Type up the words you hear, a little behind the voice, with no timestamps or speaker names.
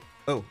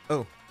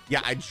Oh.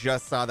 Yeah, I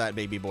just saw that,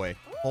 baby boy.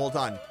 Hold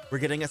on. We're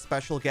getting a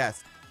special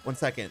guest. 1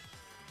 second.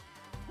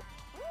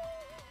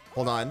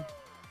 Hold on.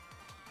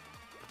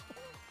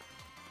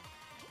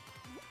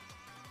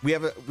 We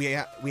have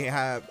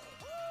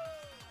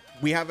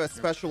a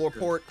special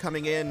report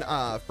coming in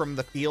from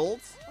the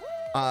fields.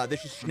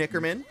 This is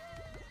Schnickerman.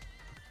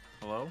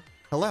 Hello?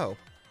 Hello.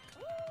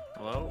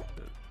 Hello?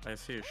 I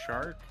see a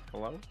shark.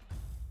 Hello?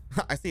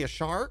 I see a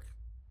shark.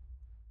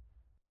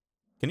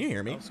 Can you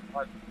hear me? Oh,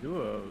 squad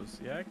duos.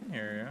 Yeah, I can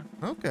hear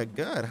you. Okay,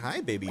 good.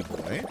 Hi, baby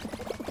boy.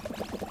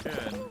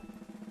 Good.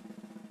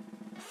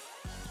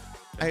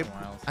 I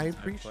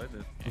appreciate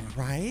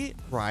it.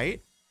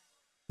 Right.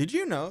 Did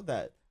you know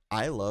that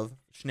I love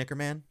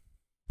Schnickerman?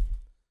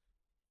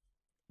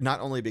 Not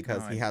only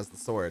because he has the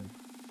sword,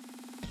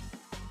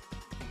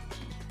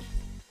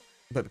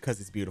 but because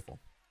he's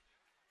beautiful.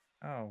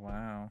 Oh,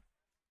 wow.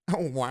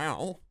 Oh,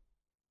 wow.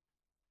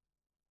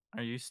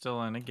 Are you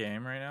still in a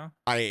game right now?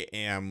 I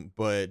am,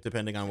 but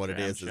depending on what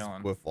Okay, it is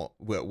with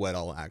what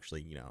I'll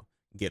actually,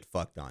 get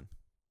fucked on.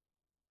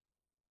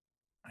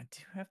 I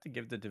do have to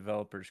give the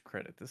developers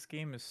credit. This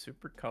game is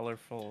super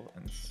colorful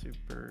and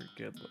super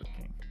good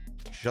looking.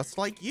 Just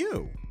like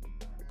you.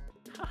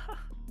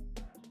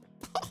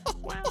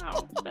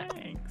 Wow,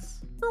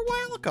 thanks. You're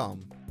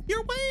welcome.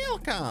 You're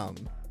welcome.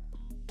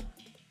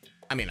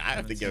 I mean, I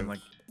have to give...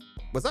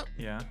 What's up?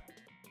 Yeah.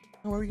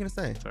 Oh, what were you going to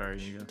say?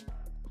 Sorry, you go.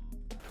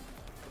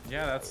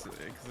 Yeah, that's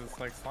because it's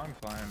like Slime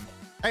Climb.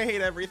 I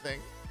hate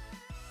everything.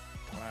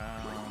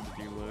 Wow,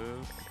 did you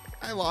lose?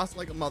 I lost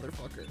like a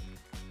motherfucker.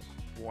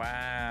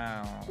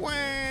 Wow.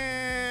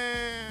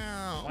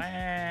 Wow.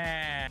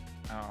 Wow.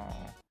 Oh.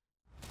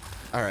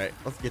 All right,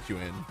 let's get you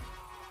in.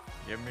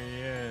 Get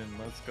me in.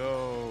 Let's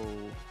go.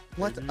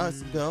 Let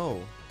us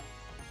go.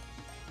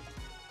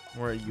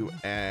 Where are you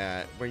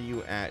at? Where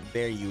you at?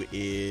 There you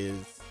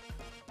is.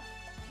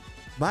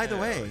 By the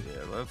way,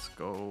 yeah, let's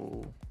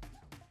go.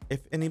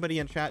 If anybody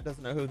in chat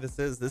doesn't know who this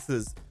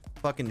is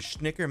fucking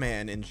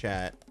Schnickerman in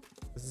chat.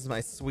 This is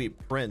my sweet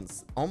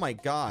prince. Oh my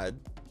god.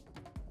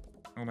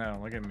 Oh no,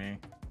 look at me.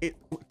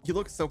 You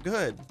look so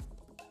good.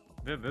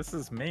 Dude, this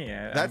is me.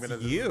 That's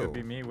this you. Is gonna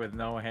be me with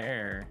no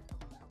hair.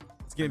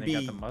 It's gonna be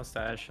got the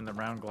mustache and the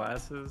round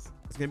glasses.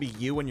 It's gonna be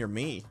you when you're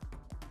me.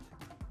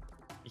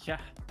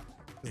 Yeah.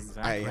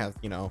 Exactly. I have,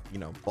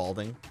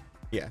 balding.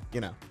 Yeah,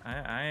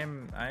 I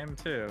am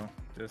too.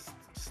 Just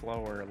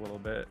slower a little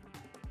bit.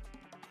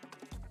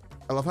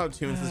 I love how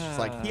Toons is just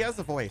like, he has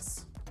a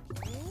voice.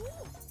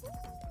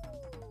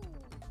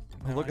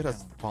 Oh, look at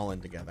us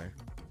falling together.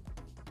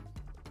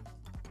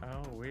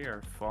 Oh, we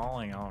are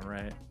falling all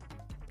right.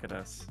 Look at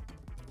us.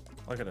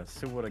 Look at us.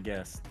 Who would have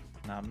guessed?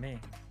 Not me.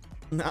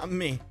 Not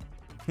me.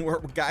 We're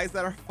guys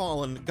that are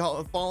falling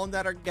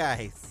that are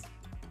guys.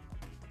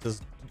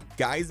 Just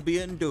guys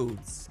being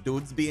dudes.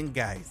 Dudes being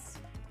guys.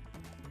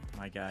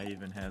 My guy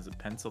even has a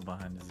pencil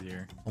behind his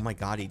ear. Oh my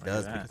god, he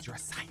does, because you're a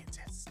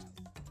scientist.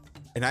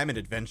 And I'm an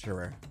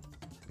adventurer.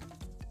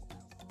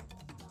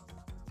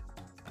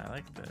 I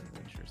like the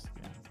adventure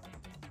skin.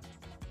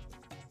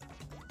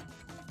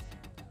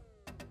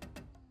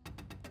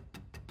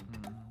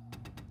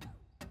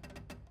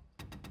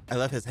 I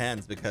love his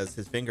hands because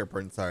his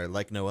fingerprints are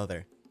like no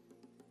other.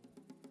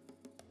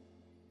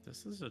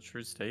 This is a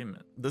true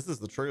statement. This is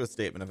the truest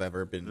statement I've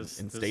ever been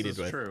instated with.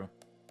 This is true.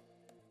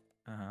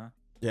 Uh-huh.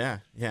 Yeah.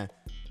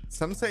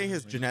 Some say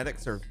his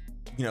genetics are,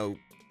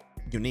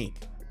 unique.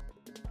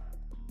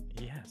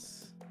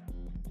 Yes.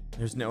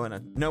 There's no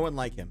one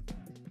like him.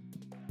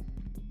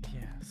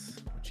 Yes,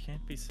 which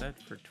can't be said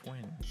for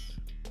twins.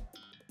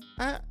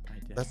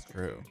 That's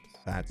true.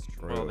 That's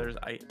true. Well,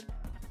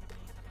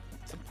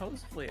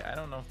 supposedly, I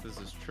don't know if this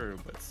is true,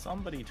 but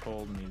somebody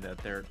told me that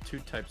there are two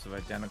types of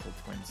identical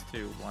twins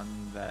too. One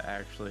that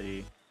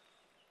actually,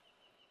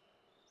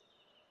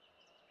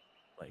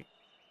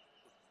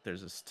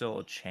 there's still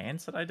a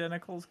chance that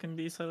identicals can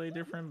be slightly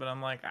different, but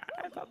I'm like,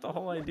 I thought the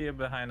whole idea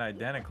behind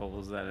identical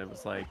was that it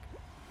was like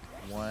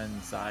one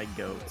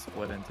zygote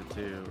split into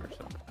two or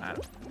something.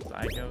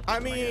 Zygote? I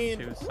mean,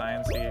 too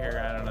sciencey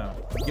here. I don't know.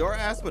 Your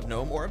ass would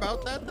know more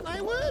about that than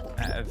I would.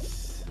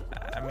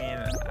 I mean,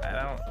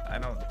 I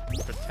don't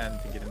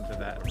pretend to get into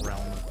that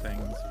realm of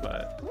things,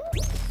 but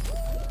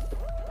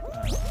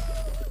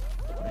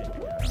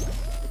maybe.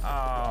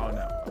 Oh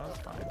no, that's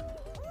fine.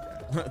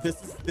 Okay.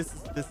 This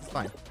is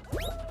fine.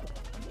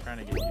 I'm trying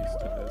to get used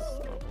to this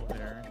level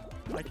here.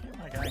 Why can't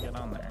my guy get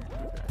on there?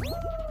 Okay.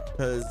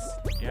 Because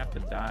you have to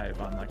dive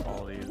on like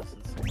all these,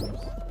 it seems.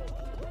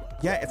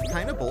 Yeah, it's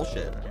kind of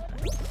bullshit.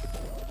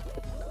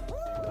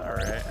 All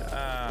right.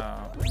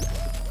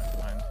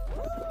 Fine.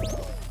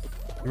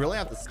 You really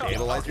have to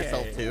stabilize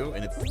yourself too,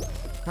 and it's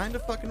kind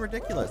of fucking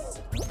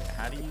ridiculous.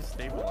 How do you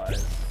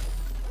stabilize?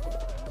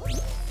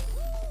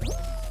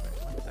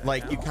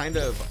 Like you kind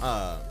of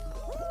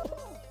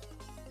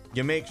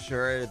you make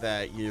sure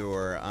that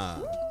you're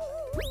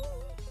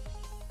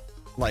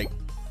like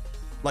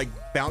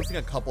bouncing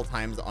a couple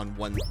times on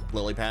one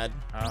lily pad.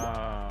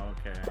 Oh,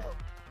 okay.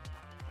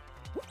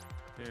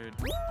 Dude, Dude,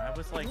 I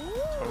was like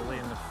totally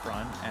in the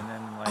front, and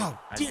then like Oh,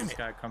 I damn just it.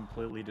 got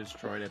completely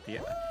destroyed at the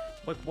end.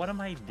 Like, what am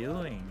I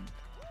doing?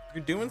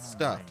 You're doing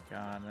stuff. Oh my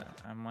god,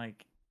 I'm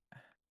like,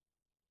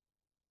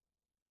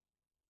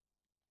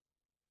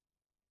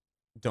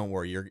 Don't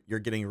worry, you're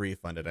getting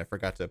refunded. I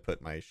forgot to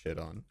put my shit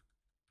on.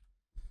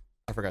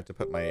 I forgot to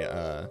put my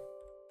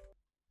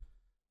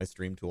my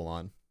stream tool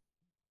on.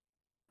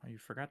 oh, you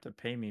forgot to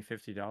pay me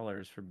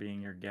 $50 for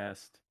being your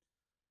guest.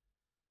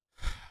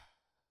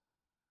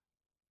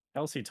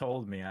 Elsie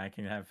told me I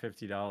can have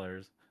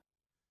 $50.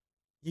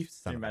 You Can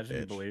son you of a imagine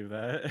you bitch. believe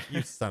that?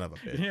 You son of a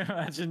Can bitch. you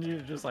imagine you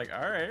just like,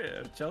 all right,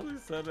 if Chelsea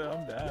said it,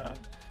 I'm down.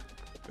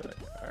 Be like,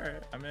 all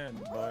right, I'm in,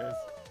 boys.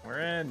 We're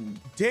in. You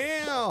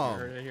Damn.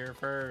 heard it here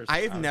first.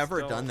 I've I'm never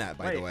still- done that,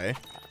 by the Wait, way.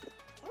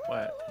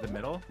 What? The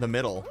middle? The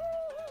middle.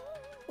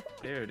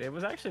 Dude, it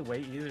was actually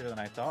way easier than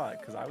I thought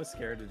because I was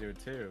scared to do it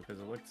too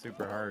because it looked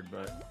super hard.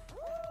 But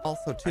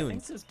Also, I think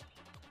Tunes, this.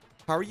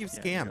 how are you Yeah,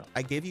 you scammed? go.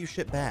 I gave you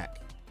shit back.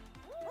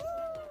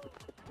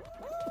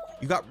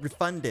 You got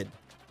refunded.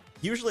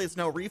 Usually it's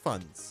no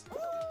refunds.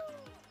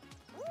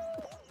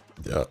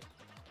 Yeah.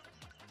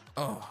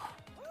 Oh.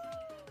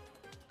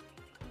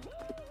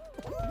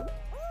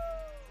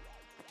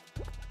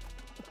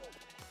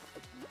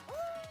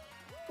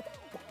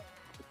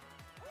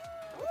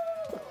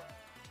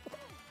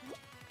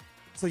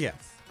 So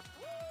yes,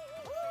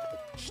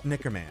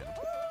 Schnickerman,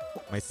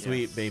 my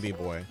sweet Yes. baby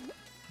boy.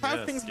 How's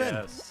Yes, things been?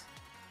 yes.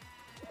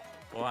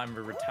 Well, I'm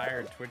a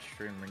retired Twitch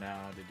streamer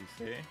now. Did you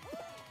see?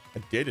 I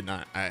did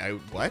not. I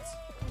what?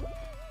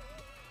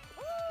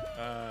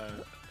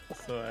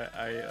 So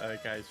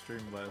I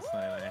streamed last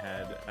night.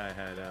 I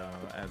had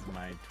as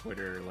my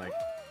Twitter like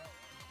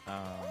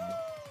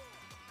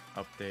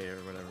update or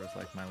whatever. It's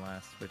like my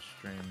last Twitch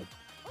stream,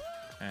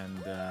 and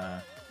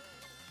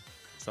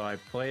so I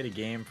played a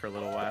game for a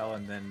little while,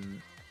 and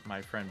then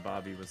my friend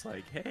Bobby was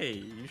like, "Hey,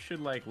 you should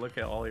like look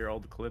at all your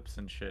old clips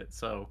and shit."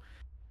 So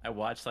I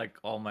watched like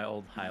all my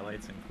old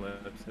highlights and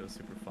clips. It was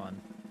super fun,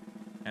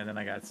 and then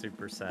I got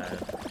super sad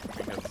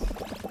because,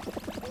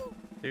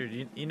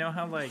 dude, you know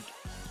how like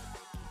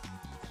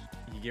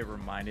you get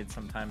reminded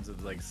sometimes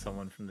of like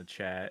someone from the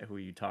chat who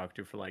you talked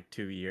to for like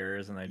 2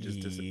 years and they just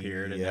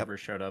disappeared and Yep. never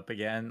showed up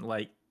again.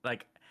 Like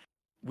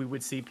we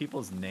would see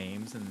people's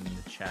names in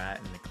the chat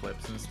and the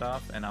clips and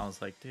stuff, and I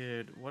was like,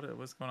 dude,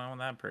 what's going on with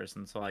that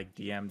person? So I like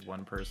DM'd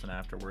one person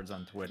afterwards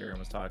on Twitter and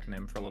was talking to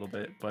him for a little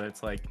bit, but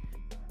it's like,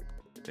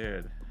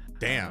 dude, I don't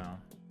Damn. know.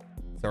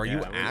 So are you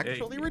Yeah,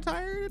 actually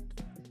retired?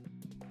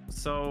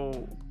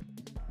 So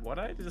what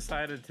I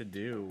decided to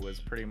do was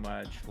pretty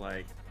much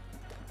like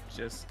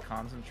just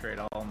concentrate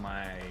all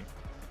my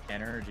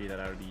energy that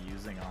I would be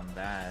using on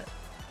that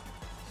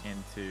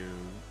into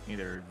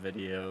either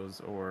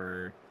videos,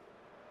 or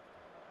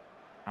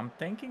I'm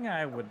thinking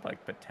I would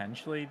like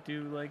potentially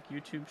do like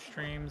YouTube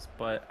streams,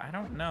 but I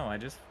don't know. I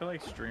just feel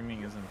like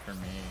streaming isn't for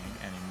me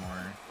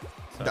anymore.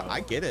 So No, I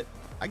get it.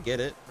 I get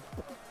it.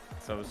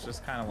 so it's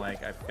just kind of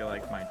like I feel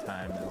like my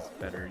time is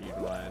better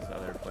utilized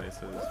other places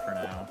for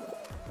now.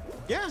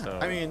 Yeah. So-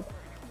 I mean,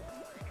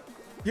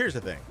 here's the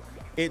thing.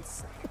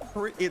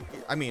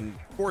 I mean,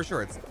 for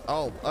sure, it's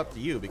all up to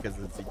you because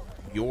it's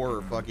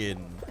your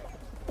fucking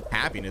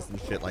happiness and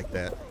shit like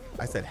that.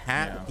 I said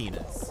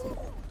happiness.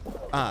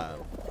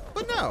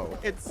 But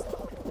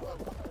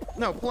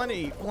no,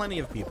 plenty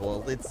of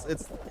people. It's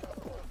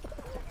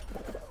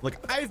like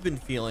I've been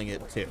feeling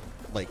it too.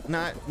 Like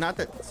not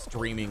that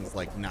streaming's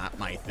like not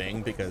my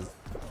thing, because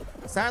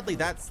sadly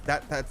that's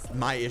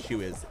my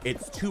issue is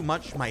it's too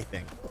much my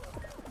thing.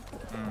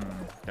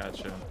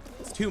 Gotcha.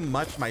 It's too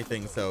much my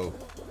thing, so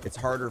it's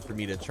harder for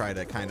me to try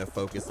to kind of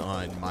focus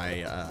on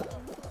my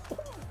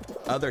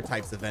other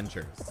types of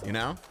ventures, you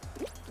know?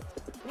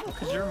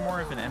 Because you're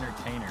more of an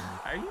entertainer.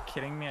 Are you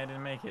kidding me? I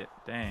didn't make it.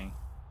 Dang.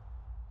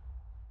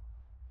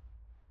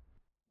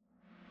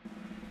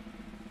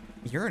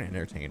 You're an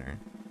entertainer.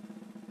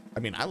 I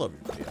mean, I love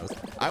your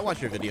videos. I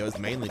watch your videos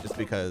mainly just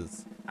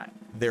because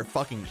they're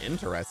fucking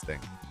interesting.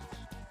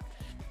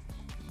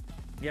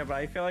 Yeah, but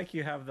I feel like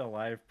you have the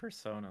live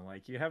persona.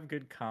 Like, you have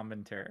good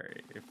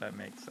commentary, if that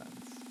makes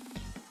sense.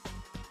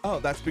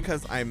 Oh, that's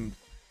because I'm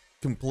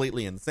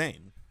completely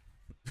insane.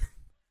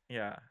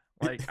 Yeah.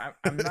 Like,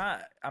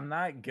 I'm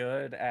not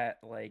good at,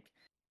 like,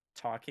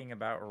 talking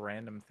about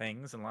random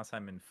things unless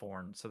I'm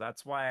informed. So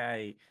that's why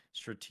I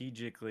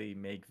strategically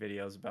make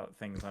videos about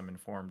things I'm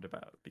informed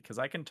about, because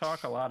I can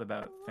talk a lot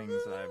about things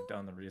that I've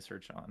done the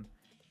research on.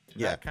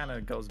 Yeah. That kind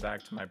of goes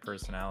back to my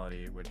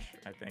personality, which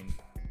I think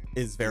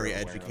Is very you're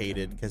aware of,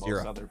 educated and because you're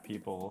most a other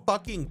people.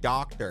 fucking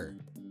doctor.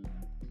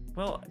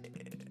 Well,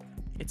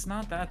 it's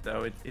not that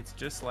though. It's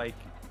just like,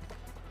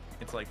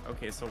 it's like,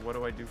 okay, so what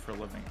do I do for a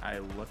living? I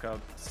look up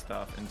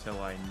stuff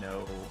until I know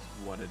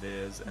what it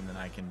is, and then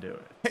I can do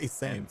it. Hey,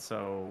 same. And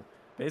so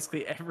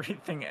basically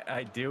everything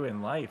I do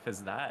in life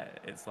is that.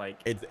 It's like,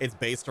 It's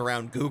based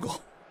around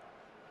Google.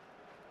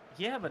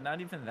 yeah, but not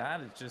even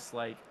that. It's just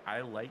like,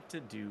 I like to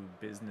do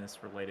business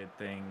related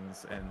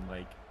things and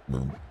like be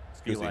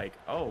Excuse me. like,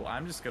 oh,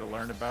 I'm just gonna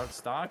learn about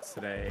stocks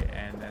today,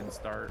 and then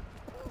start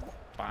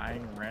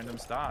buying random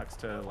stocks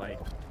to like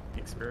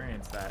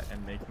experience that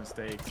and make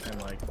mistakes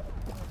and like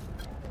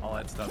all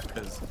that stuff,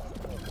 because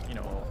you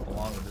know,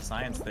 along with the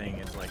science thing,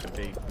 it's like a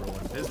big rule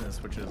in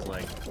business, which is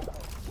like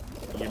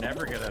you're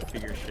never gonna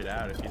figure shit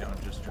out if you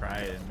don't just try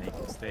it and make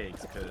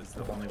mistakes, because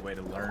the only way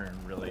to learn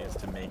really is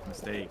to make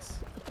mistakes.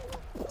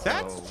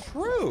 That's So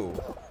true.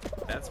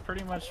 that's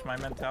pretty much my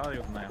mentality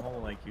with my whole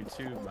like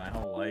YouTube, my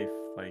whole life.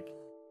 Like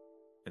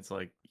it's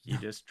like you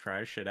just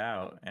try shit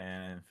out,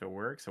 and if it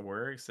works, it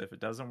works. If it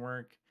doesn't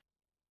work,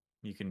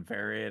 you can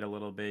vary it a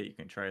little bit. You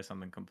can try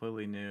something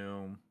completely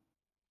new.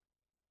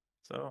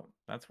 So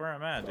that's where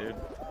I'm at, dude.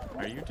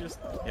 Are you just?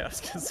 Yeah, I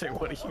was gonna say,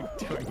 what are you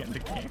doing in the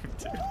game,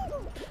 dude?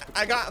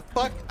 I got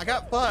fucked.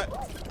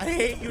 I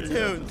hate you, You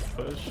Tunes. just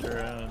push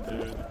around,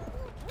 dude.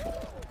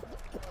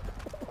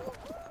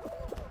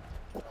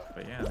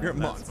 But yeah, You're a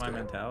that's my monster.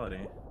 mentality.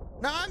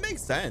 No, it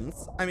makes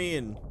sense. I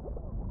mean,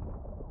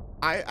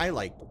 I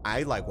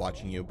like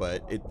watching you,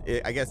 but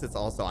I guess it's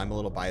also I'm a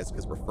little biased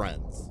because we're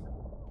friends.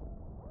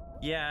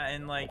 Yeah,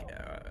 and like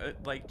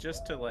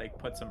just to like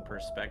put some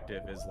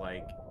perspective is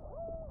like,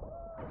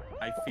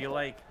 I feel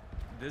like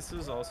this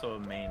is also a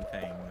main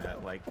thing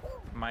that like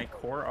my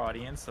core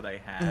audience that I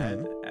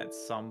had at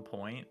some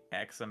point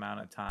X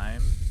amount of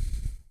time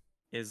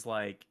is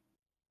like,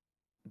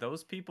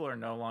 those people are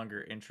no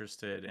longer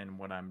interested in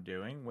what I'm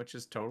doing, which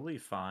is totally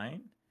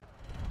fine.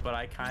 But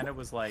I kind of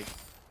was like,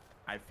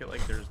 I feel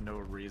like there's no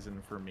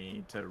reason for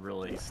me to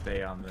really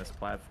stay on this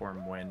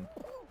platform when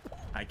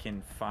I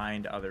can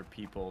find other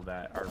people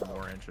that are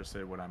more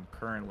interested in what I'm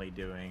currently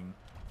doing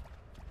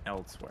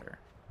elsewhere.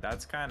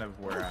 That's kind of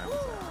where I was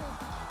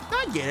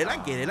at.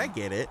 I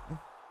get it.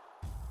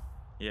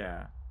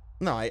 Yeah.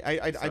 No,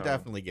 I So-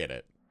 definitely get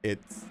it.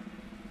 It's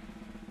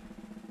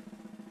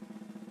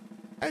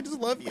I just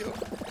love you.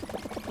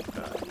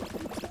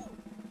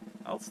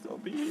 I'll still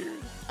be here.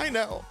 I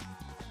know.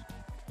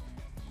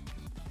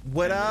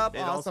 What And up? it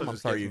also Awesome. I'm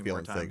just sorry gives you're me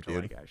more feeling time sick, to,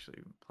 dude. like,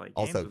 actually play games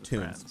Also, with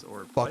Tunes. friends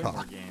or Fuck play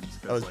more off. games.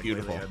 'Cause, That was like,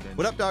 beautiful. lately I've been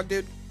What up, dog,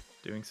 dude?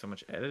 doing so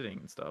much editing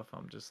and stuff.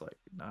 I'm just like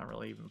not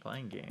really even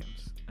playing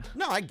games.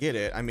 No, I get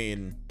it. I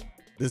mean,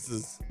 this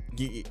is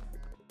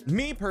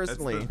me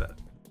personally.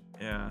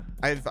 Yeah.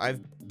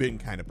 I've been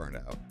kind of burned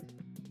out.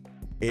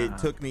 It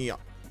took me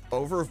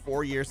over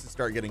 4 years to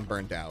start getting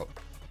burnt out,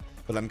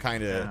 but I'm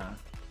kind of. Yeah.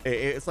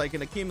 It's like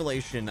an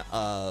accumulation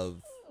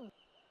of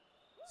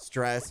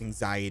stress,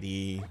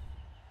 anxiety,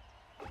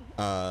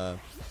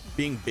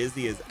 being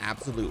busy as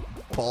absolute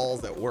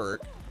balls at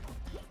work.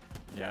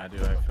 Yeah,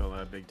 dude, I feel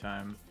that big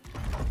time.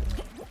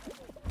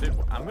 Dude,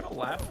 I'm gonna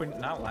laugh when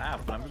not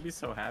laugh, but I'm gonna be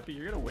so happy.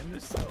 You're gonna win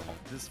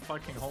this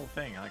fucking whole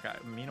thing.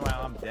 Like,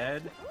 meanwhile, I'm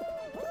dead,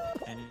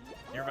 and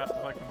you're about to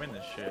fucking win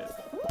this shit.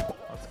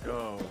 Let's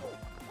go.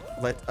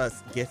 Let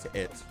us get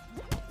it.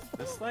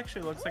 This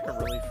actually looks like a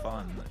really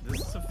fun.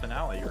 This is a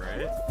finale,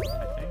 right?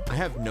 I think. I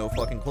have no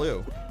fucking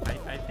clue.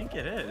 I think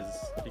it is,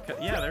 because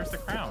yeah, there's the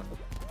crown.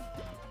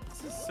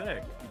 This is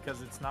sick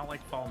because it's not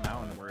like Fall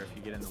Mountain where if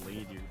you get in the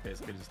lead, you're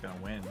basically just gonna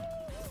win.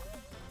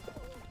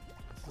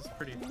 This is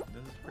pretty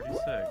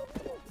sick.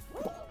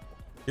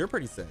 You're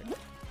pretty sick.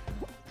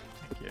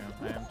 Thank you.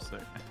 I am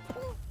sick.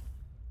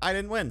 I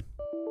didn't win.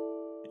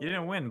 You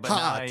didn't win, but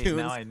Ha, Tunes.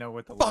 now I know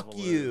what the Fuck level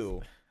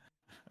you. is.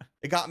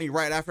 It got me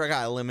right after I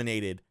got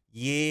eliminated.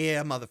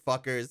 Yeah,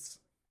 motherfuckers.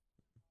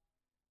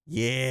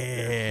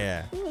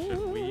 Yeah.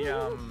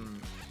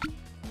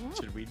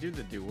 Should we do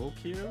the dual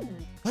queue?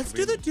 Let's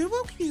do the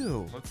duo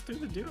queue. Let's do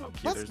the duo queue.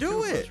 Let's There's do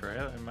two of it. us, right?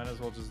 I might as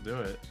well just do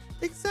it.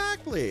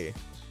 Exactly.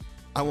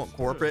 I want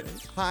corporate.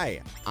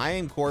 Hi, I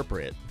am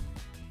corporate.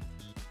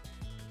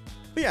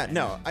 But yeah,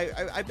 no,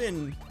 I've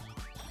been.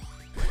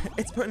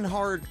 It's been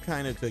hard,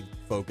 kind of, to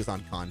focus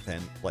on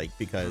content, like,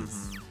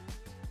 because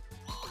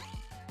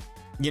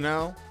you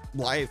know,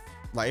 life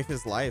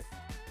is life.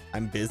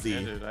 I'm busy. Yeah,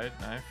 dude,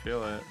 I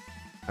feel it.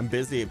 I'm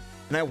busy,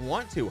 and I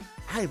want to.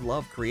 I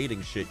love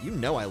creating shit. You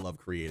know, I love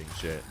creating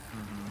shit.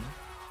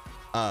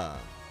 Like,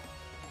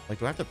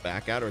 do I have to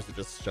back out, or is it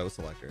just show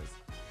selectors?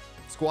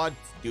 Squads,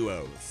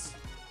 duos.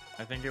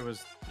 I think it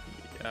was.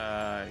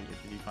 Did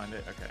you find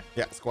it? Okay.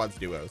 Yeah, squads,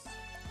 duos.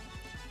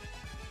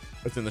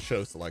 It's in the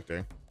show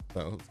selector.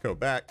 So let's go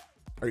back.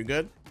 Are you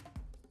good?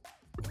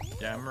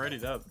 Yeah, I'm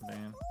readied up,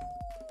 man.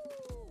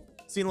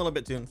 Seen a little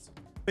bit, Tunes.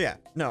 But yeah,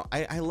 no,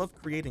 I love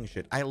creating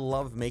shit. I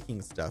love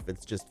making stuff.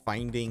 It's just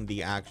finding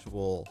the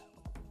actual,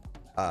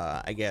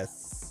 I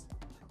guess,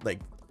 like,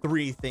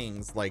 3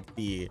 things, like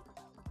the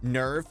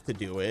nerve to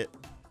do it,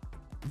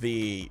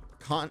 the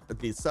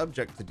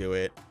subject to do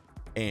it,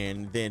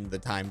 and then the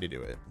time to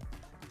do it.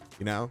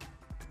 You know?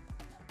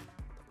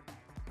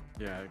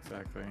 Yeah,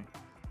 exactly.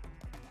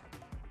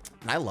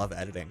 And I love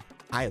editing.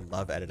 I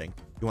love editing.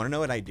 You want to know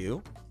what I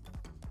do?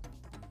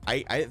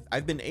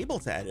 I've been able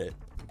to edit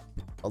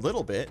a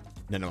little bit,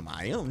 none of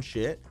my own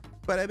shit,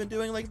 but I've been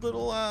doing like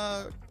little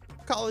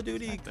Call of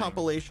Duty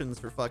compilations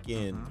for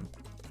fucking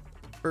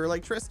for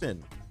like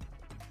Tristan.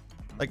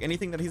 Like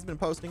anything that he's been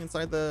posting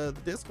inside the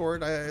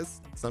Discord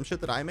is some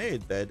shit that I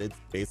made that it's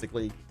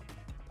basically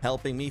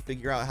helping me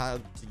figure out how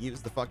to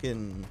use the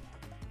fucking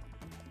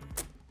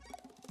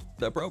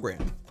the program.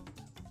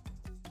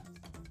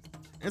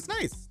 It's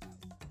nice.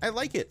 I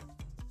like it.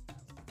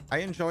 I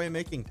enjoy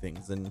making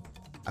things, and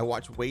I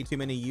watch way too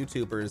many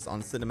YouTubers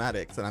on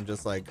cinematics, and I'm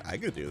just like, I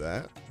could do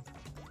that.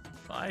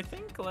 I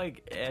think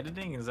like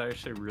editing is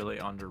actually really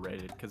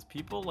underrated because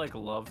people like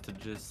love to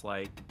just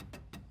like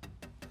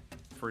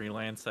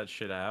freelance that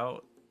shit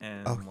out,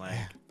 and like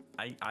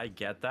I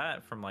get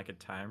that from like a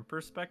time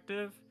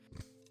perspective,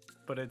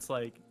 but it's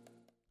like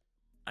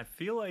I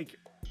feel like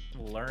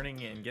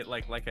learning and get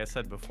like I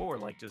said before,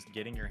 like just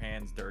getting your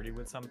hands dirty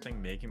with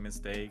something, making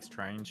mistakes,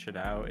 trying shit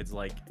out, it's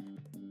like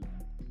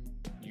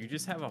you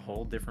just have a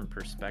whole different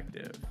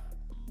perspective,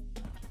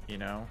 you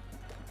know?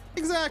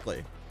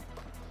 Exactly.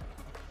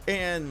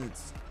 And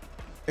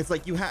it's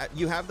like you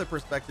have the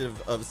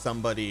perspective of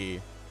somebody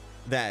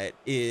that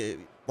is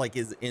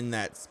in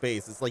that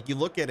space. It's like you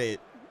look at it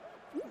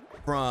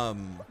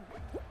from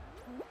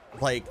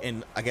like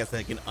an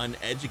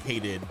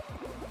uneducated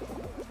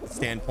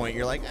standpoint.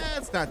 You're like,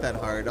 it's not that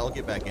hard. I'll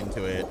get back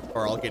into it,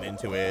 or I'll get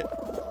into it.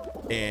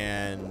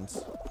 And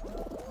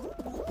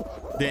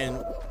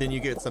then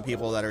you get some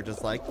people that are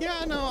just like,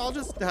 yeah, no, I'll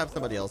just have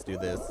somebody else do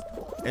this.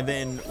 And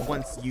then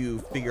once you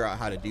figure out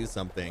how to do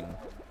something,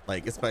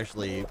 like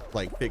especially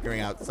like figuring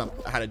out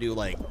how to do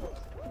like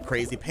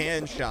crazy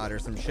pan shot or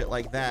some shit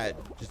like that,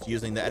 just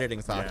using the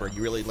editing software,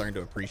 you really learn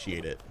to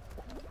appreciate it.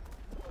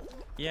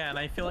 Yeah, and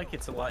I feel like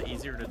it's a lot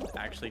easier to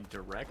actually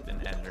direct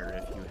an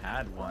editor if you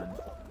had one,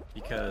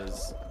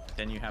 because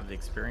then you have the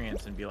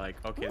experience and be like,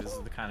 okay, this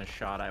is the kind of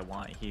shot I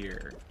want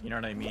here. You know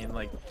what I mean?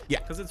 Like, yeah,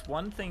 because it's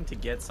one thing to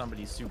get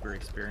somebody super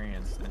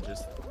experienced and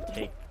just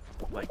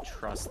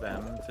trust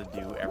them to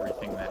do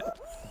everything that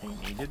they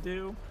need to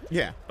do.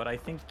 Yeah. But I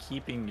think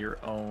keeping your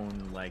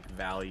own like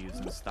values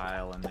and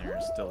style in there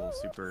is still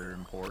super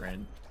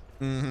important.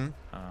 Mm-hmm.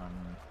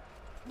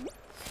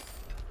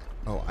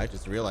 Oh, I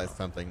just realized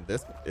something.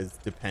 This is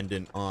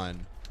dependent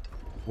on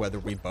whether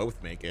we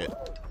both make it.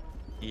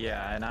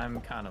 Yeah, and I'm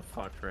kind of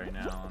fucked right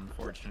now,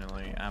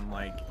 unfortunately. I'm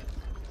like,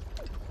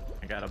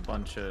 I got a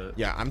bunch of...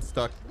 Yeah, I'm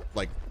stuck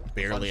like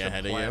barely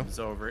ahead of you.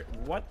 Over it.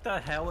 What the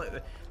hell?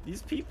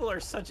 These people are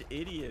such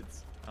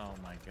idiots. Oh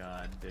my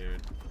god,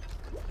 dude.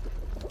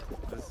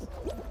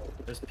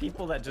 There's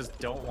people that just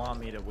don't want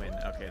me to win.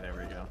 Okay, there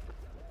we go.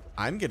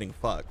 I'm getting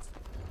fucked.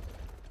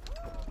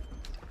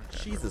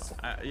 Okay, Jesus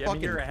fucking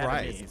fucking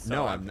Christ. Me,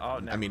 so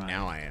no, I mean,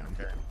 now I am.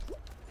 Okay.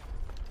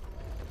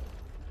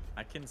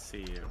 I can see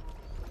you,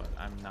 but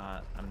I'm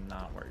not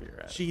where you're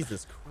at.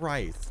 Jesus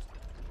Christ.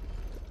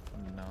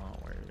 I'm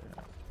not where you're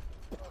at.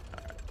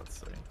 Alright, let's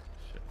see.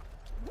 Shit.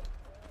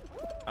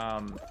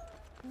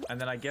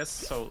 And then I guess,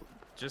 so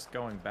just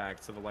going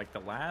back to the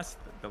last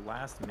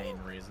main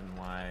reason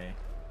why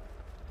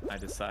I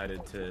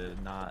decided to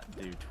not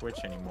do Twitch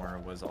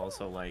anymore was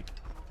also like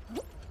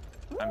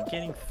I'm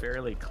getting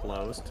fairly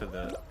close to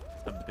the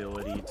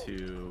ability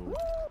to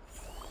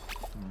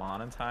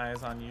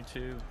monetize on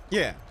YouTube.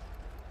 Yeah.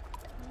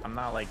 I'm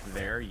not like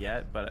there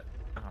yet, but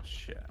oh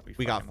shit,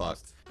 we got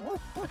fucked.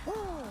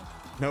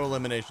 No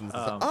eliminations.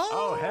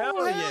 Oh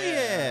hell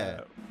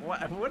yeah.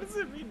 What does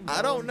it mean?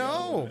 I don't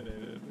know.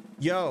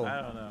 Yo.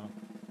 I don't know.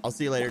 I'll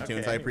see you later, Okay,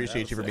 Tunes. I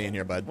appreciate you for being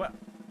here, bud.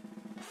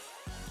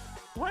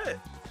 What?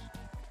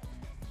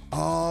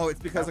 Oh,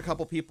 it's because a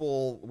couple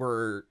people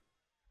were...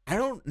 I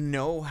don't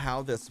know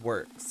how this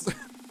works.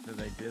 Did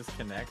they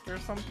disconnect or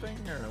something?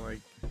 Or like...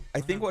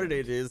 I think what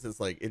it is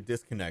like it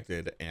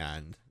disconnected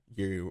and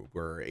you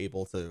were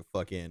able to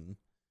fucking...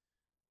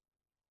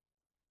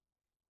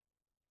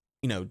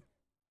 do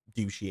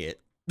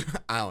shit.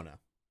 I don't know.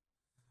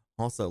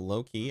 Also,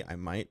 low-key, I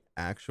might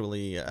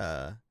actually...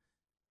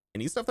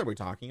 any stuff that we're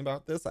talking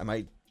about this, I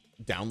might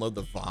download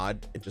the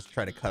VOD and just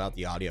try to cut out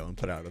the audio and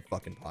put out a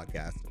fucking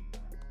podcast.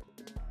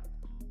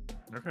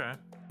 Okay.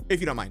 If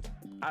you don't mind.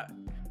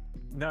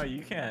 No,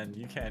 you can,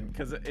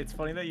 because it's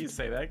funny that you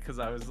say that, because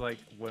I was like,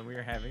 when we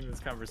were having this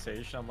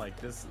conversation, I'm like,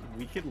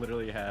 we could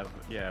literally have,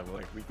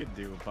 we could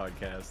do a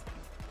podcast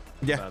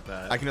about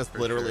that. I can just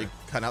literally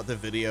cut out the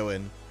video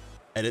and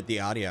edit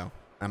the audio.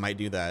 I might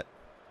do that.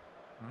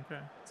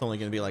 Okay. It's only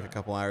going to be like a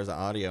couple hours of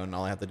audio, and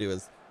all I have to do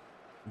is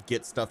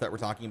get stuff that we're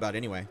talking about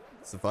anyway.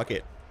 So fuck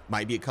it.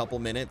 Might be a couple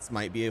minutes,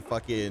 might be a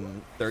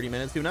fucking 30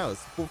 minutes, who knows?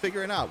 We'll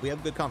figure it out. We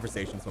have good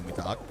conversations when we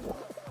talk.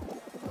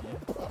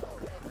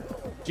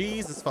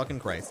 Jesus fucking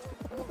Christ.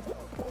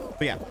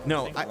 But yeah,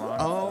 no,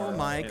 oh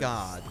my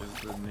god. Is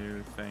the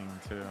new thing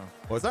too.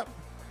 What's up?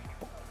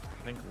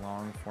 I think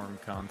long form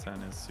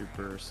content is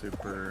super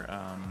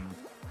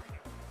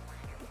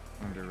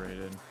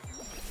underrated.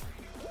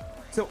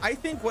 So I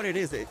think what it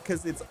is,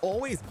 because it's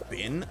always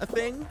been a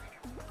thing.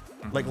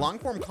 Like long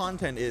form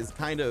content is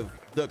kind of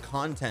the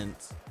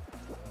content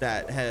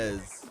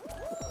that's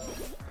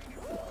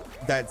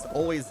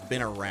always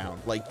been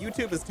around. Like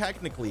YouTube is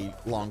technically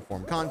long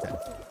form content.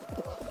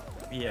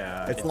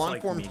 Yeah, it's long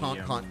form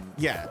content.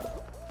 Yeah,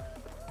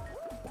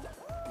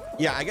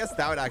 I guess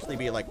that would actually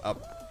be like a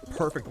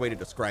perfect way to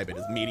describe it,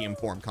 is medium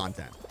form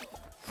content.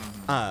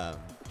 But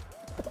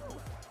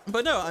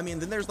no, I mean,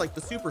 then there's like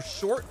the super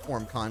short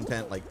form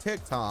content like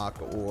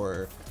TikTok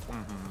or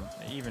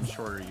Even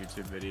shorter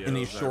YouTube videos.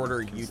 Any I shorter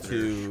would consider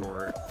YouTube-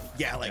 short.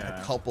 Yeah, like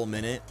a couple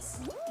minutes.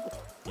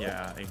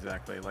 Yeah,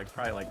 exactly. Like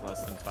probably like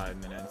less than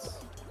 5 minutes.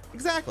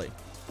 Exactly.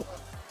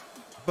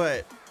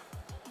 But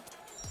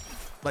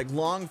like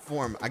long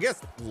form, I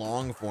guess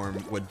long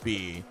form would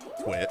be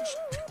Twitch.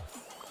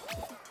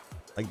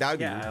 Like that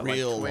would Yeah, be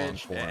real like long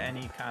Twitch, form.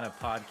 any kind of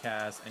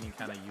podcast, any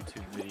kind of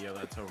YouTube video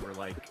that's over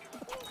like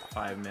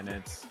 5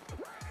 minutes.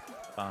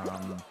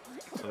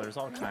 So there's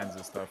all kinds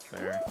of stuff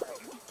there.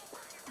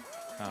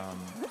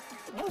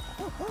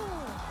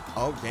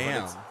 Oh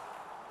damn.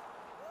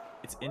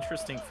 It's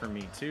interesting for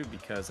me too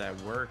because at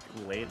work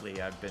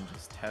lately I've been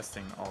just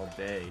testing all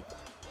day.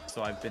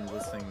 So I've been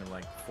listening to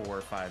like 4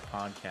 or 5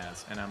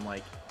 podcasts and I'm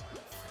like,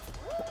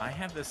 I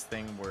have this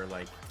thing where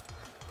like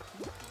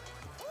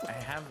I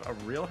have a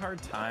real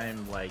hard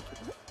time like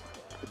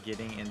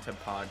getting into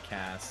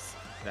podcasts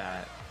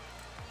that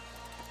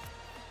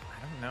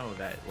I don't know,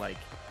 that like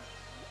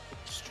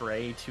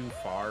stray too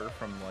far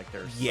from like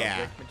their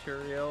subject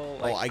material.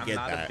 Like, I get I'm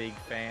not that. a big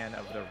fan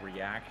of the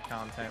React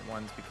content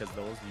ones because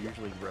those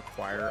usually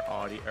require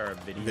audio or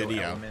video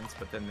elements,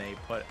 but then they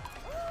put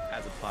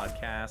as a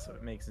podcast, so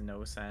it makes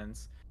no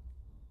sense.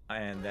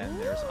 And then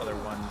there's other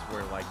ones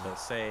where like they'll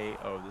say,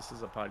 oh, this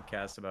is a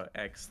podcast about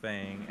X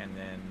thing, and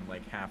then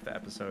like half the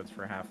episodes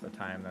for half the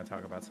time that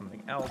talk about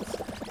something else.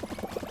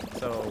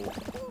 So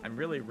I'm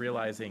really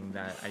realizing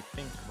that I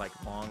think like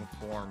long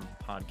form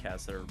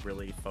podcasts that are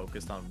really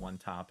focused on one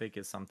topic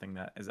is something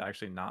that is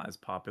actually not as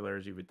popular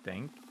as you would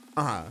think.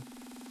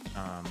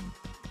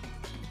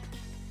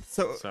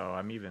 So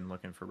I'm even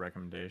looking for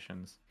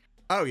recommendations.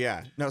 Oh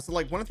yeah, no. So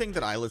like one thing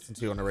that I listen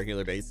to on a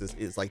regular basis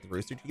is like the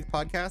Rooster Teeth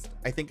podcast.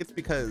 I think it's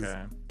because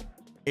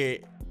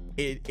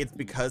it's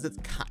because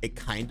it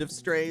kind of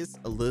strays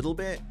a little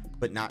bit,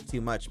 but not too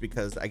much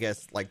because I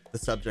guess like the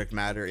subject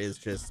matter is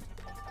just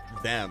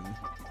them.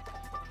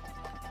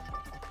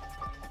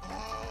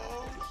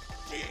 Oh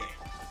shit!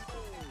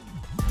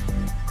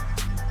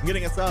 I'm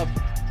getting a sub.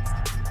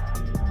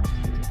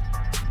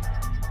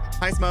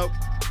 Hi Smoke.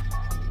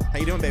 How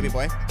you doing, baby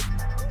boy?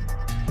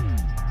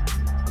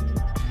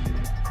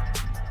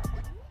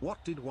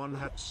 What did one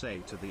hat say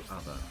to the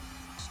other?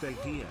 Stay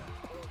here.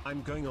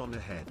 I'm going on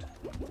ahead.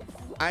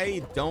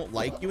 I don't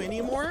like you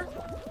anymore.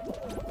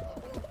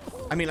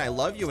 I mean, I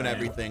love you and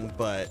everything,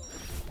 but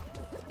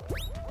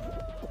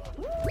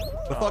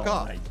fuck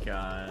off. Oh my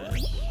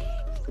gosh.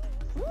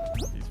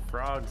 These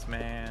frogs,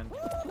 man.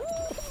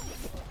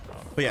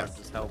 But yeah,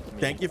 just helped me.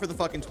 thank you for the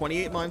fucking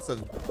 28 months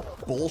of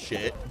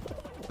bullshit,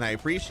 and I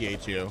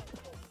appreciate you,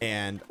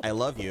 and I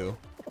love you,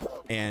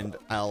 and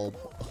I'll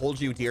hold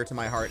you dear to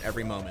my heart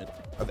every moment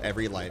of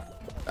every life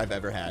I've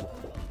ever had,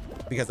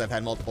 because I've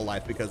had multiple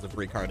lives because of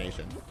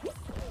reincarnation.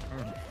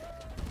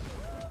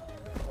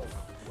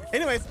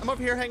 Anyways, I'm up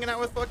here hanging out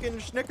with fucking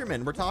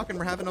Schnickerman. We're talking,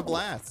 we're having a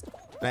blast.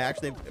 And I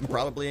actually am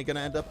probably gonna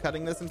end up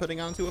cutting this and putting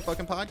onto a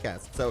fucking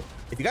podcast. So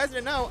if you guys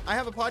didn't know, I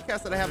have a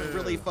podcast that I haven't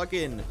really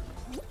fucking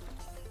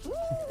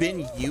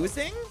been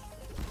using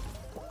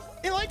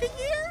in like a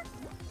year.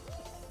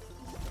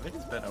 I think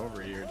it's been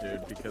over a year,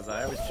 dude, because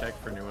I always check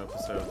for new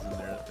episodes and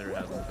there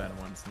hasn't been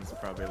one since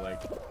probably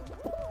like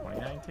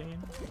 2019.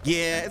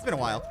 Yeah, it's been a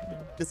while.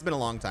 This has been a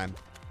long time.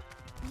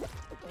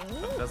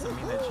 That doesn't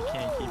mean that you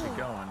can't keep it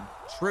going.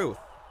 Truth.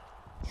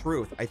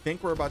 I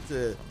think we're about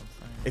to,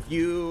 if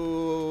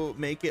you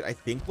make it, I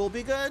think we'll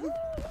be good.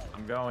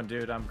 I'm going,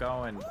 dude. I'm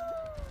going.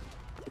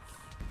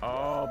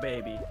 Oh,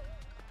 baby.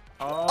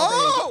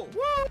 Oh, baby.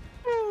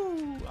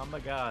 Woo! Oh my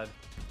god.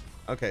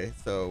 Okay,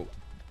 so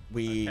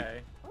we...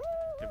 Okay.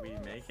 Did we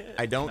make it?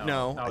 I don't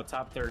know. No,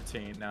 top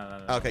 13.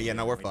 No. Okay, yeah,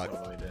 no, we're we fucked.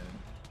 Totally didn't.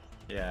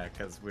 Yeah,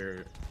 because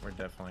we're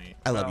definitely...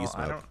 I love you, I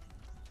Smoke. don't...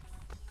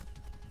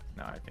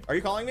 No, I think... Are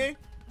you calling me?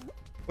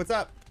 What's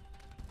up?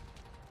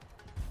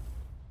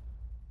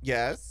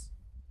 Yes?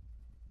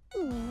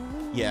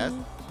 Yes?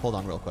 Hold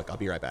on real quick. I'll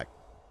be right back.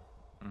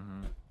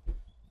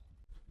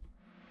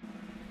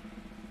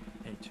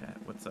 Hey, chat.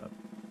 What's up?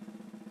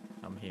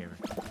 I'm here.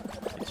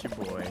 It's your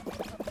boy.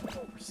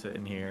 We're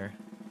sitting here.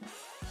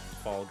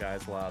 Fall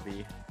Guys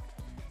lobby.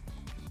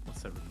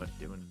 What's everybody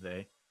doing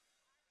today?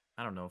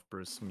 I don't know if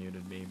Bruce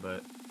muted me,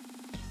 but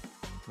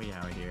we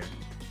out here.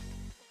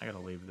 I gotta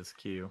leave this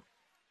queue.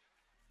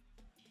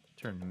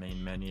 Turn to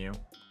main menu.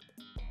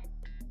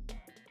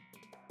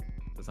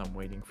 Because I'm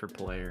waiting for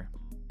player.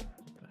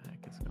 What the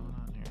heck is going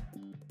on here?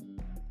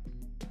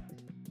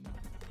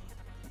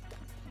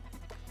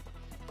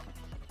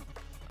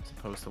 I'm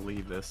supposed to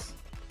leave this.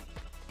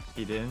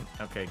 He didn't?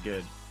 Okay,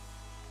 good.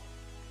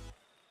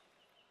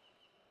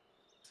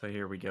 So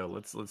here we go.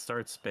 Let's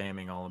start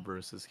spamming all of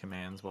Bruce's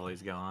commands while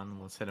he's gone.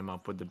 Let's hit him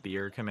up with the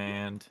beer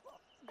command.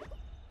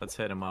 Let's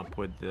hit him up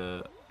with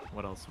the...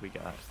 What else we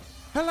got?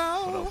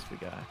 Hello? What else we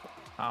got?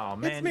 Oh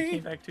man, you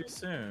came back too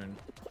soon.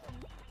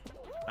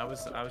 I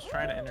was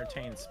trying to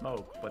entertain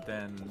Smoke, but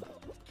then...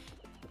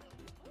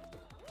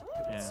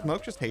 Yeah,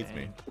 Smoke just hates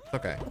me. It's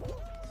okay.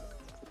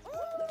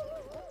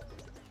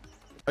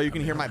 Oh, you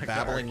can hear my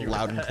babbling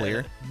loud and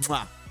clear?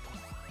 Mwah.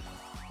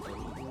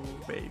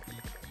 Ooh, baby.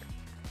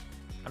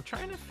 I'm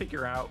trying to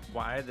figure out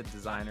why the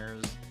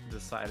designers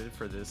decided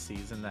for this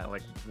season that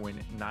like when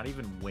not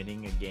even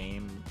winning a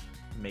game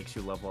makes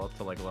you level up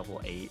to like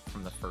level 8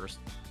 from the first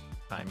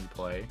time you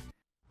play.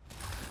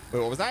 Wait,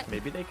 what was that?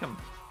 Maybe they come.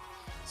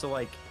 So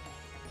like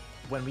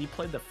when we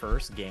played the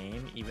first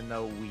game, even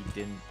though we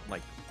didn't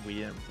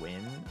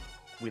win,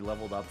 we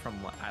leveled up from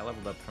I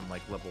leveled up from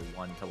like level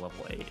 1 to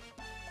level 8.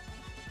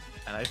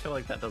 And I feel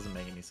like that doesn't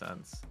make any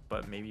sense,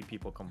 but maybe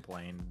people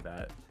complained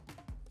that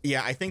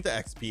Yeah, I think the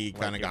XP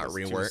kind of like, got it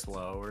was too reworked.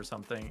 slow or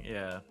something.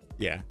 Yeah.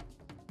 Yeah.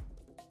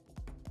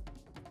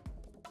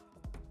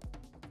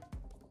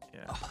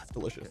 Yeah. Oh, it's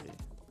delicious. Okay.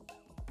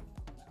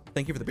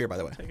 Thank you for the beer, by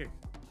the way. Take a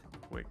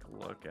quick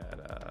look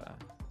at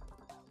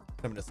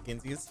Coming to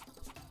Skinsies.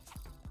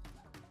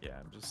 yeah,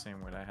 I'm just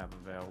seeing what I have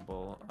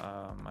available.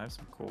 I have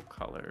some cool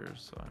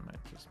colors, so I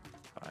might just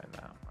buy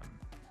that one.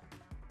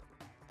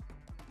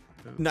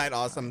 Ooh, Night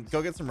awesome. nice.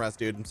 Go get some rest,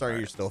 dude. I'm sorry All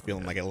you're right, still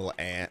feeling okay. like a little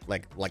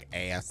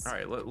ass. All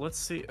right, let's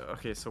see.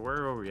 Okay, so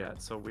where were we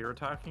at? So we were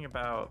talking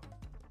about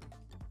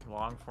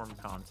long form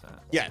content.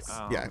 Yes.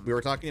 Yeah. Um, We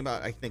were talking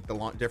about, I think,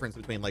 the difference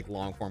between like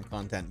long form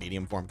content,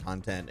 medium form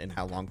content, and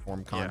how long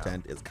form Yeah.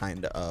 content is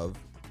kind of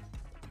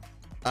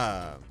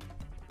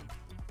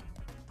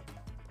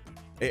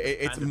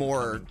it's Kind of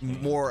more becoming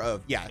king. more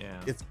of Yeah.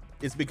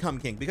 it's become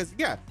king because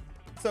yeah.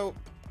 So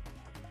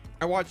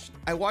I watched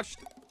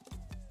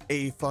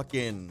a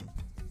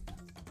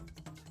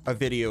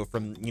video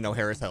from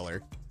Harris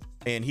Heller,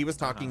 and he was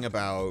talking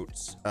about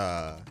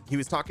he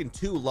was talking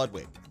to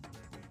Ludwig.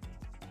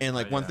 And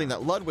like Oh, one thing yeah.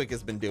 that Ludwig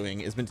has been doing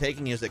is been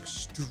taking his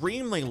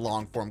extremely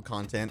long form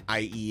content,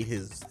 i.e.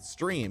 his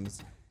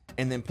streams,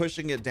 and then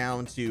pushing it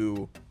down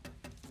to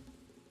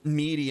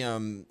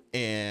medium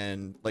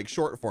and like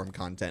short form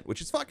content,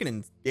 which is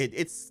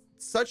it's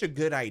such a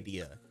good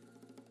idea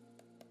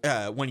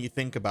when you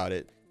think about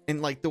it.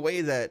 And like the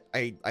way that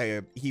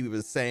he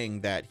was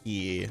saying that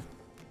he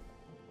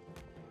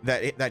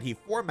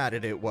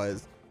formatted it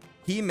was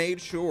he made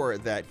sure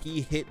that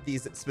he hit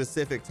these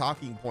specific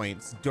talking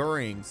points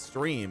during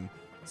stream,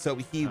 so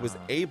he was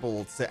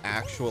able to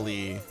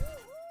actually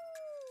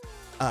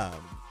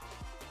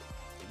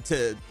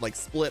to like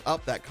split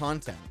up that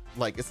content,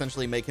 like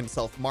essentially make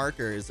himself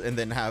markers and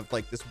then have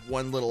like this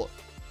one little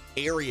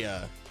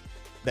area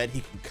that he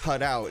can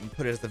cut out and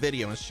put it as the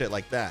video and shit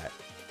like that.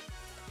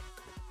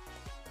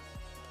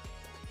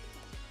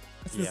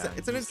 It's an he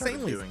started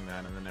insanely doing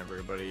that, and then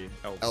everybody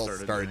else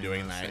started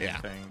doing the that, same yeah.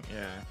 thing.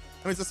 Yeah,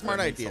 I mean, it's a smart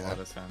that makes idea. A lot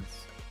of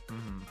sense.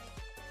 Mm-hmm.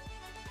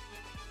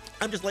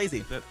 I'm just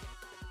lazy. The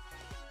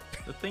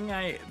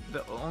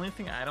only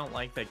thing I don't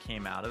like that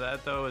came out of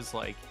that though is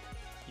like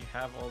you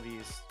have all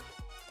these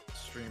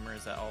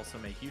streamers that also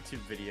make YouTube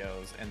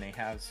videos and they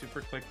have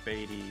super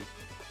clickbaity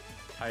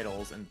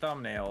titles and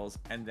thumbnails,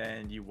 and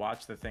then you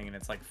watch the thing and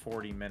it's like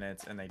 40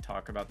 minutes and they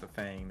talk about the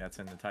thing that's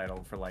in the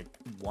title for like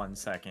 1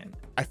 second.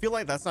 I feel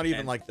like that's not even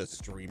And- like the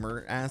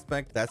streamer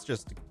aspect. That's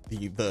just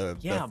the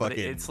Yeah, but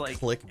fucking it's like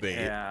clickbait.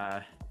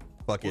 Yeah.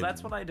 Fucking. Well,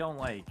 that's what I don't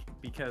like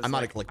because I'm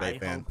not a like, clickbait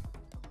fan.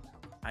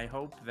 I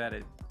hope that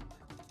it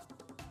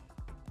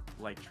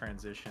like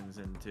transitions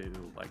into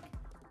like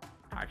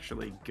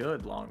actually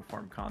good long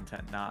form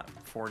content, not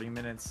 40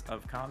 minutes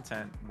of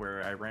content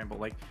where I ramble.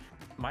 Like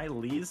my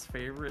least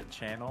favorite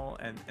channel,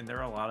 and there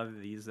are a lot of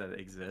these that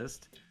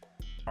exist,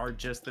 are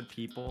just the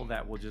people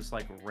that will just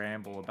like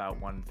ramble about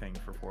one thing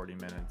for 40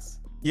 minutes.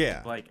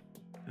 Yeah. Like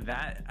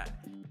that.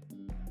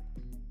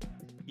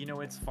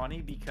 It's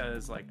funny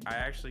because like I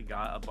actually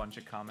got a bunch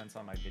of comments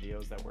on my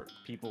videos that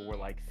people were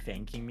like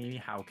thanking me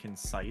how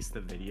concise the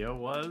video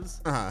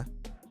was. Uh-huh.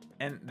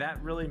 And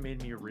that really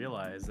made me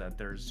realize that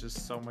there's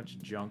just so much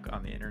junk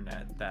on the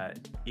internet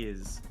that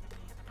is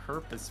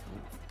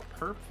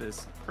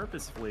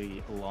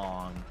purposefully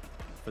long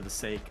for the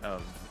sake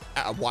of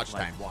Watch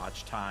like time.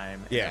 watch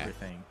time and Yeah.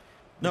 everything.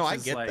 No, Which I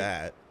is, get like,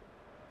 that.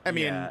 I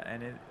mean, yeah,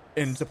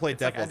 and to play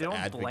it's like, devil's I don't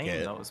advocate.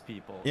 blame those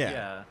people. Yeah.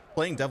 Yeah.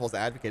 Playing devil's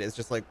advocate is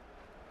just like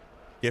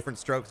different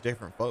strokes,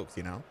 different folks,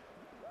 you know?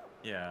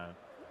 Yeah.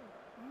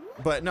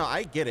 But no,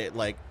 I get it.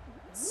 Like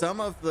some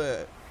of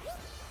the,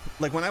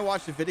 like when I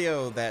watch a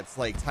video that's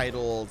like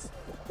titled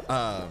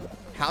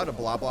how to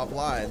blah blah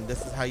blah and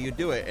this is how you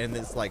do it, and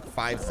it's like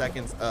 5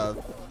 seconds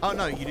of, oh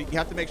no, you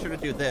have to make sure to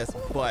do this,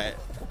 but,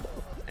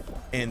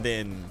 and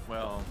then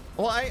Well,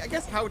 I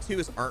guess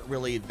how-tos aren't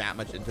really that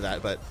much into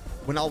that, but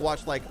when I'll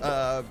watch like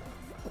I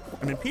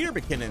mean Peter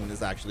McKinnon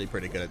is actually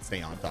pretty good at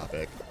staying on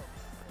topic.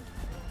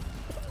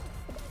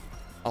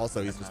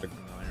 Also, he's I'm just not a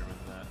familiar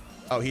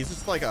with that. he's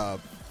just like a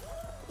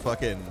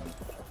fucking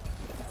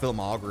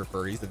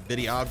filmographer. He's a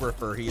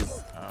videographer. He's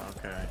Oh,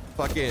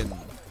 okay.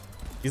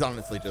 he's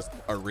honestly just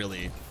a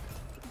really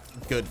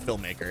good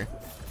filmmaker.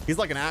 He's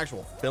like an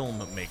actual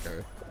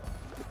filmmaker.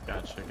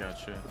 Gotcha.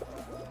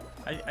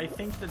 I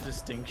think the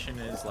distinction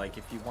is like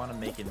if you want to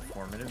make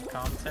informative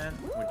content,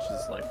 which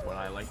is like what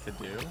I like to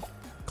do,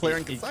 clear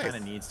and It concise. kind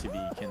of needs to be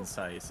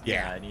concise.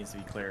 Yeah. It needs to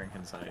be clear and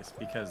concise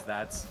because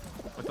that's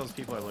what those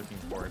people are looking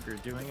for. If you're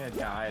doing a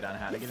guide on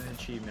how to get an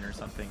achievement or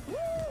something,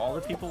 all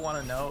the people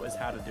want to know is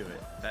how to do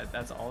it.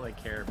 That's all they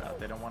care about.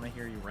 They don't want to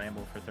hear you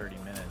ramble for 30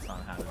 minutes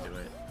on how to do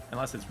it,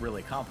 unless it's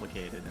really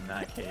complicated. In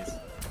that case,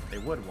 they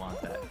would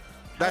want that.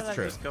 How That's did I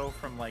true. just go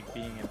from like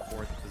being in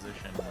 4th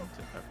position to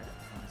okay.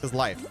 His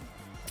life.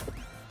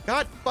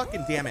 God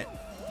fucking damn it.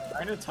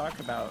 Trying to talk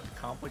about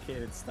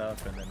complicated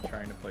stuff and then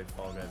trying to play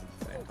Fall Guys at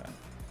the same time.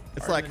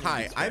 It's Harder like, than you'd hi,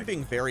 I'm expect.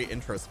 being very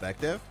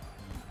introspective,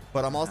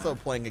 but I'm also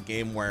playing a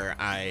game where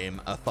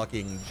I'm a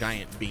fucking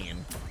giant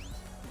bean.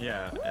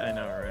 Yeah, I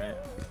know, right?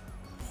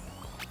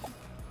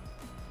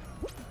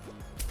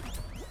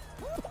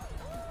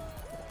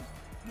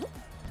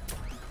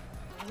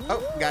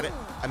 Oh, got it.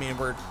 I mean,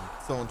 we're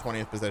still in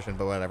 20th position,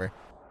 but whatever.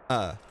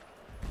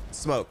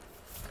 Smoke.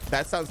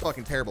 That sounds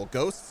fucking terrible.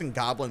 Ghosts and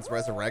Goblins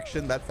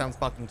Resurrection, that sounds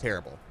fucking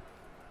terrible.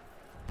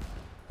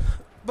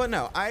 But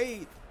no,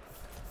 I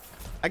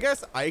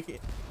guess I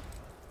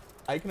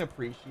can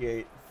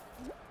appreciate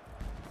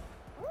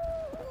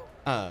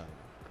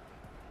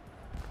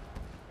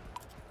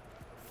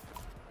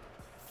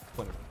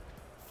whatever.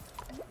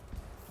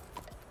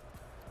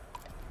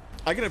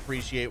 I can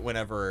appreciate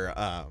whenever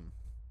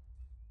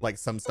like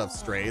some stuff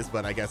strays,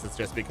 but I guess it's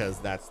just because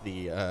that's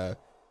the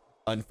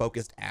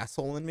unfocused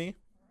asshole in me.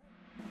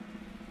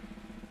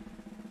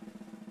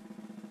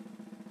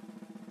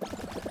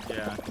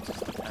 Yeah, it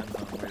just depends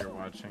on where you're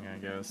watching, I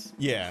guess.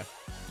 Yeah.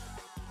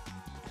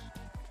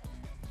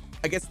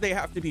 I guess they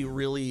have to be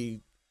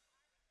really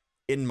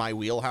in my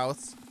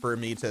wheelhouse for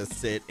me to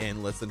sit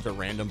and listen to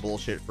random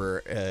bullshit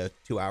for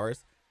 2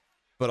 hours.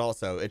 But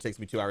also, it takes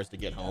me 2 hours to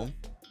get home.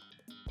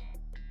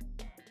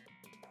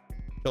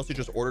 Chelsea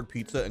just ordered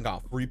pizza and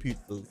got free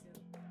pizzas.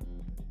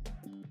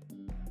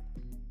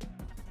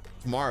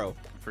 Tomorrow.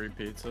 Free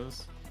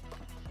pizzas.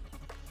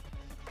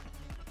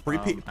 Free,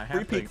 I free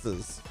have to-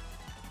 pizzas.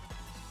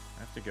 I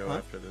have to go Huh?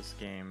 after this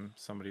game.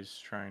 Somebody's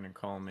trying to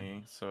call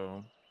me,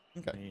 so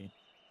Okay.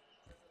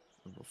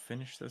 we will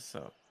finish this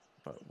up.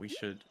 But we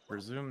should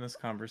resume this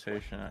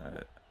conversation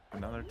at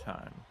another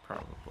time,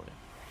 probably.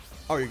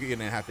 Oh, you're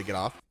gonna have to get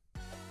off?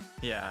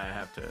 Yeah, I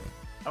have to.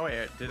 Oh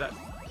wait, did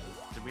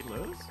we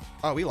lose?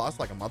 Oh, we lost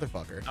like a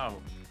motherfucker. Oh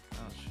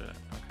shit.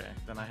 Okay,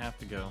 then I have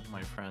to go,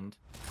 my friend.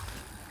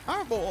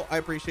 Oh, well, I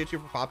appreciate you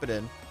for popping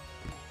in.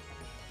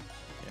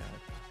 Yeah,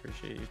 I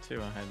appreciate you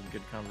too. I had a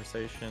good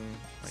conversation.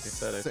 Like I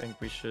said, I Si-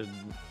 think we should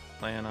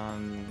plan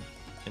on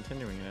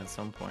continuing it at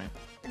some point.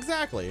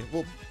 Exactly.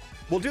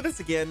 We'll do this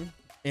again,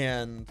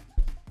 and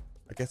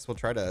I guess we'll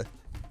try to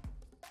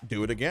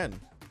do it again.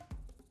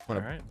 I'm gonna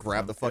Alright,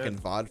 grab the sounds fucking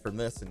good. VOD from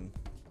this and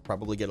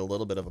probably get a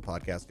little bit of a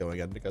podcast going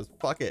again because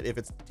fuck it. If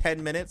it's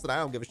 10 minutes, then I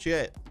don't give a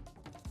shit.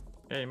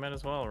 Yeah, you might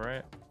as well,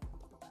 right?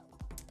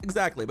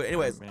 Exactly. But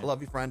anyways, man. I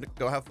love you, friend.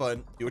 Go have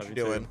fun. Do what Love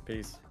you're you too. doing.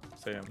 Peace.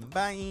 See ya.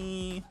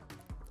 Bye.